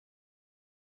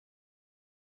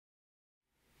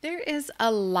There is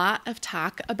a lot of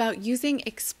talk about using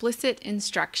explicit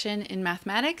instruction in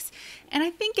mathematics, and I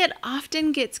think it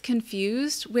often gets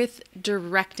confused with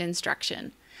direct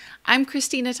instruction. I'm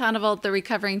Christina Tondevold, the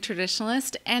Recovering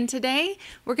Traditionalist, and today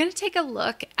we're going to take a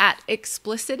look at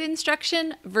explicit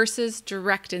instruction versus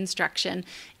direct instruction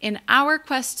in our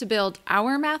quest to build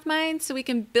our math minds so we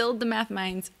can build the math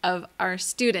minds of our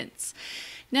students.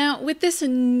 Now, with this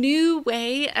new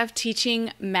way of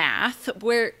teaching math,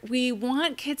 where we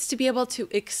want kids to be able to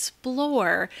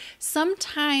explore,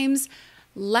 sometimes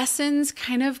lessons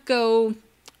kind of go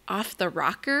off the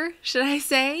rocker, should I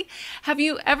say? Have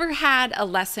you ever had a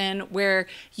lesson where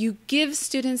you give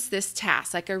students this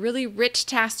task, like a really rich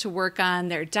task to work on?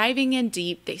 They're diving in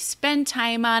deep, they spend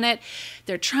time on it,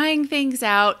 they're trying things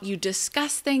out, you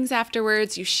discuss things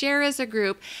afterwards, you share as a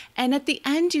group, and at the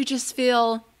end you just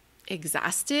feel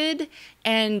exhausted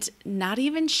and not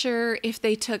even sure if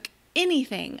they took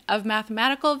anything of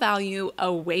mathematical value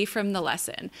away from the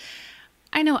lesson.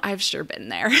 I know I've sure been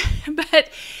there, but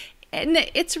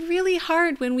it's really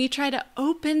hard when we try to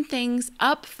open things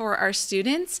up for our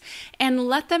students and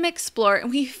let them explore, and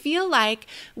we feel like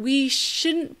we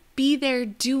shouldn't be there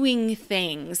doing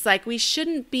things, like we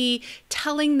shouldn't be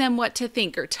telling them what to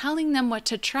think or telling them what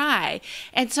to try.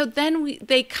 And so then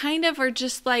they kind of are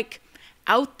just like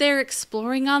out there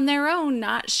exploring on their own,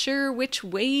 not sure which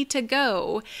way to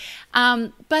go.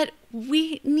 But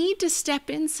we need to step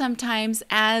in sometimes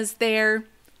as their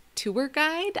tour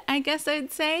guide, I guess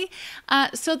I'd say,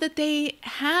 so that they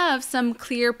have some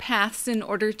clear paths in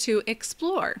order to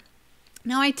explore.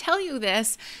 Now, I tell you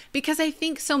this because I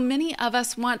think so many of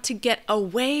us want to get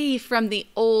away from the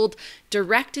old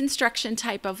direct instruction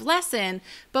type of lesson,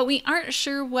 but we aren't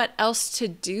sure what else to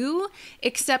do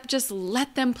except just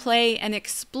let them play and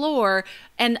explore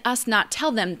and us not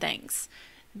tell them things.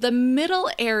 The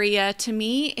middle area to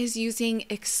me is using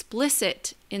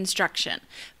explicit instruction,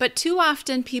 but too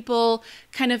often people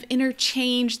kind of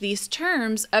interchange these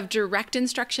terms of direct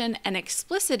instruction and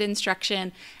explicit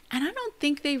instruction, and I don't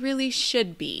think they really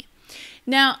should be.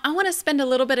 Now, I want to spend a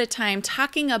little bit of time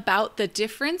talking about the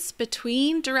difference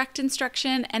between direct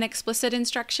instruction and explicit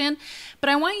instruction, but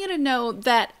I want you to know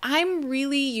that I'm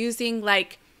really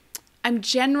I'm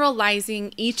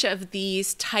generalizing each of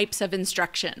these types of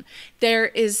instruction.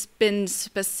 There has been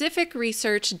specific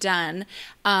research done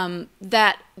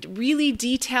that really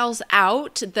details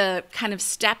out the kind of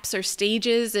steps or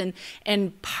stages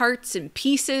and parts and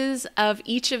pieces of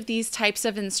each of these types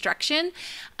of instruction.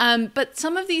 But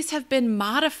some of these have been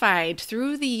modified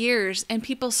through the years, and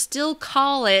people still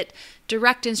call it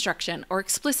direct instruction or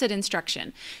explicit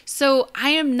instruction. So I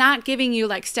am not giving you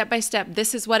like step by step,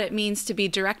 this is what it means to be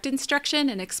direct instruction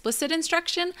and explicit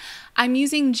instruction. I'm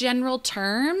using general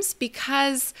terms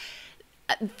because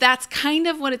that's kind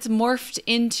of what it's morphed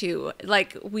into.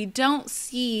 Like, we don't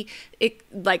see it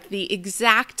like the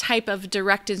exact type of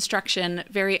direct instruction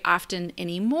very often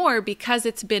anymore because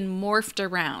it's been morphed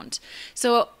around.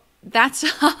 So that's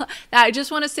I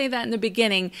just want to say that in the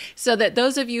beginning so that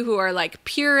those of you who are like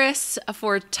purists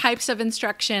for types of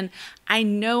instruction, I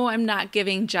know I'm not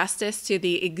giving justice to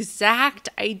the exact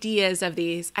ideas of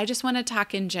these. I just want to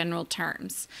talk in general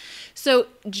terms. So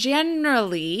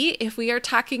generally, if we are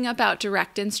talking about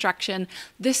direct instruction,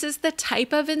 this is the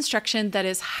type of instruction that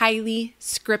is highly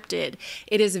scripted.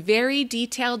 It is very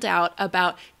detailed out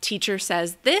about teacher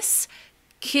says this,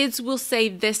 kids will say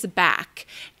this back.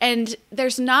 And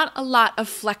there's not a lot of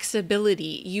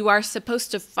flexibility. You are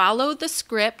supposed to follow the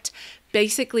script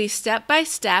basically step by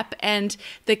step, and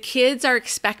the kids are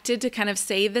expected to kind of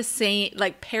say the same,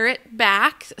 like parrot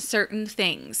back certain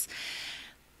things.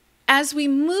 As we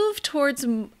move towards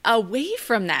away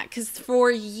from that, because for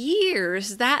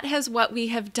years that has what we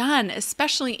have done,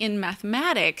 especially in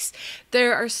mathematics,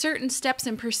 there are certain steps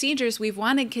and procedures we've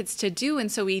wanted kids to do, and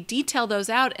so we detail those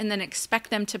out and then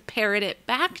expect them to parrot it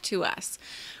back to us.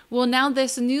 Well, now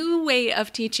this new way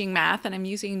of teaching math, and I'm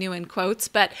using new in quotes,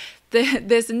 but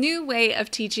this new way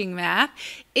of teaching math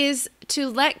is to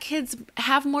let kids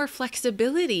have more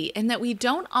flexibility and that we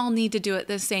don't all need to do it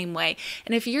the same way.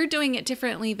 And if you're doing it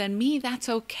differently than me, that's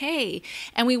okay.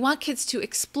 And we want kids to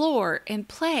explore and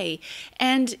play.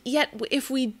 And yet, if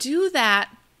we do that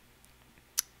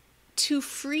too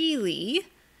freely,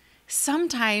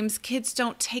 sometimes kids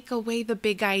don't take away the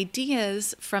big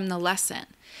ideas from the lesson.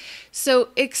 So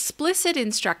explicit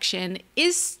instruction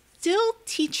is still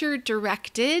teacher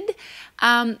directed,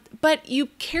 but you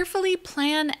carefully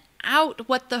plan out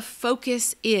what the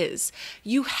focus is.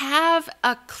 You have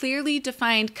a clearly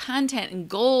defined content and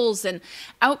goals and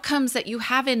outcomes that you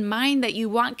have in mind that you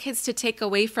want kids to take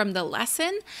away from the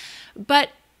lesson, but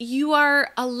you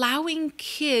are allowing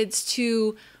kids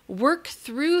to work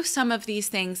through some of these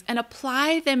things and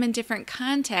apply them in different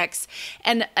contexts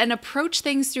and approach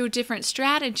things through different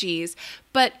strategies.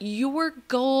 But your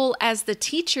goal as the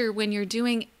teacher when you're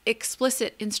doing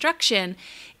explicit instruction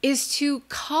is to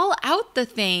call out the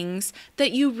things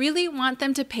that you really want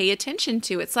them to pay attention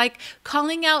to. It's like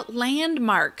calling out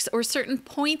landmarks or certain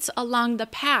points along the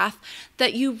path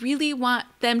that you really want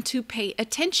them to pay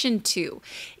attention to.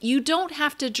 You don't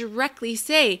have to directly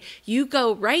say, you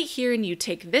go right here and you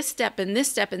take this step and this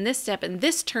step and this step and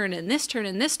this turn and this turn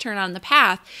and this turn on the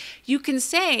path. You can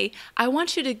say, I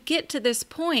want you to get to this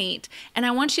point and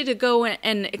I want you to go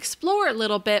and explore a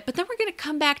little bit, but then we're going to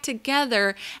come back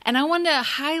together and I want to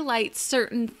highlight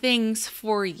certain things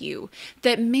for you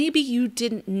that maybe you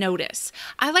didn't notice.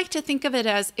 I like to think of it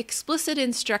as explicit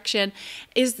instruction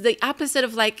is the opposite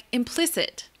of like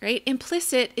implicit, right?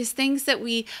 Implicit is things that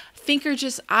we think are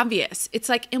just obvious. It's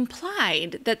like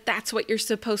implied that that's what you're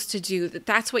supposed to do, that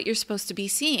that's what you're supposed to be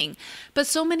seeing. But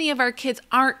so many of our kids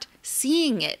aren't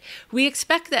seeing it. We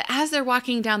expect that as they're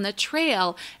walking down the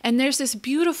trail and there's this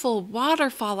beautiful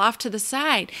waterfall off to the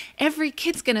side, every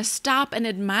kid's going to stop and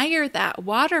admire that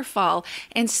waterfall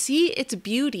and see its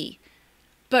beauty.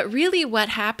 But really what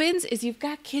happens is you've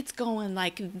got kids going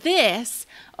like this.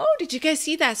 Oh, did you guys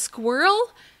see that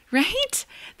squirrel? Right?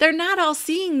 They're not all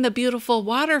seeing the beautiful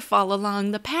waterfall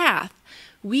along the path.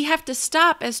 We have to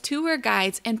stop as tour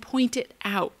guides and point it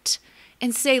out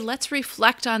and say, let's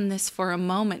reflect on this for a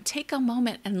moment. Take a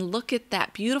moment and look at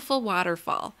that beautiful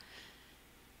waterfall.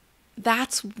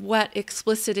 That's what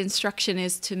explicit instruction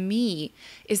is to me,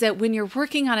 is that when you're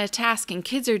working on a task and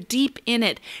kids are deep in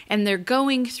it and they're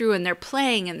going through and they're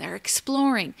playing and they're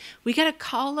exploring, we got to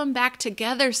call them back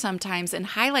together sometimes and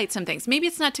highlight some things. Maybe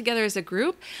it's not together as a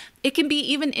group. It can be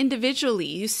even individually.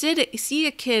 You see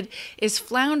a kid is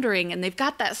floundering and they've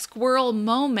got that squirrel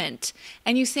moment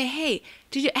and you say, hey,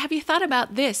 have you thought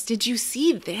about this? Did you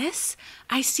see this?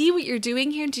 I see what you're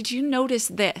doing here. Did you notice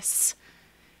this?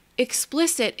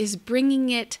 Explicit is bringing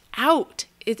it out.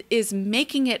 It is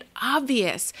making it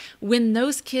obvious when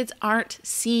those kids aren't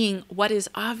seeing what is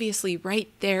obviously right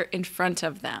there in front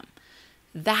of them.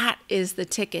 That is the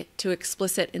ticket to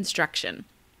explicit instruction.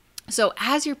 So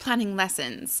as you're planning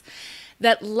lessons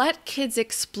that let kids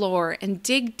explore and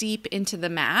dig deep into the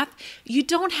math, you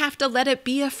don't have to let it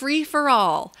be a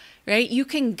free-for-all, right? You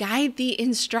can guide the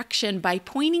instruction by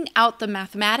pointing out the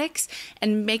mathematics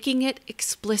and making it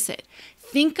explicit.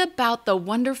 Think about the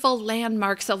wonderful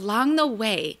landmarks along the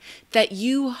way that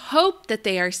you hope that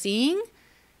they are seeing,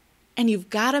 and you've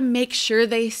got to make sure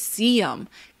they see them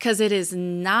because it is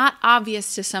not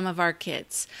obvious to some of our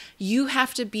kids. You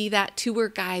have to be that tour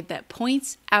guide that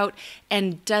points out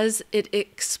and does it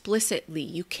explicitly.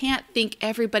 You can't think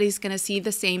everybody's going to see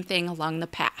the same thing along the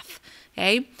path,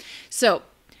 okay? So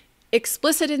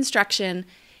explicit instruction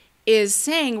is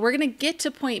saying we're going to get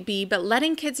to point B, but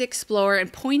letting kids explore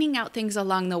and pointing out things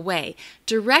along the way.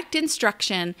 Direct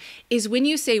instruction is when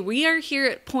you say, we are here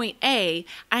at point A,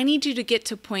 I need you to get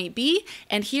to point B,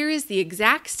 and here is the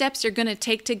exact steps you're going to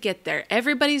take to get there.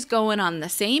 Everybody's going on the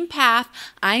same path.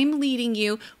 I'm leading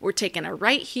you. We're taking a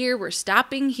right here. We're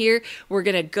stopping here. We're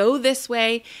going to go this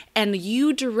way, and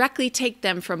you directly take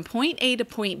them from point A to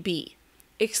point B.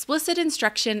 Explicit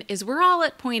instruction is we're all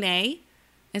at point A,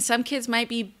 and some kids might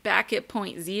be back at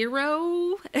point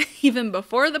 0, even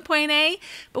before the point A,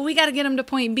 but we got to get them to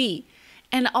point B.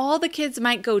 And all the kids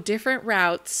might go different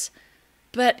routes,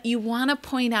 but you want to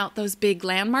point out those big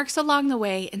landmarks along the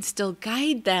way and still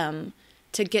guide them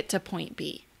to get to point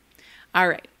B. All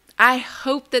right. I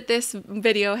hope that this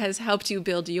video has helped you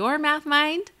build your math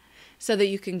mind so that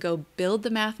you can go build the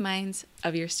math minds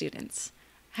of your students.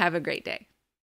 Have a great day.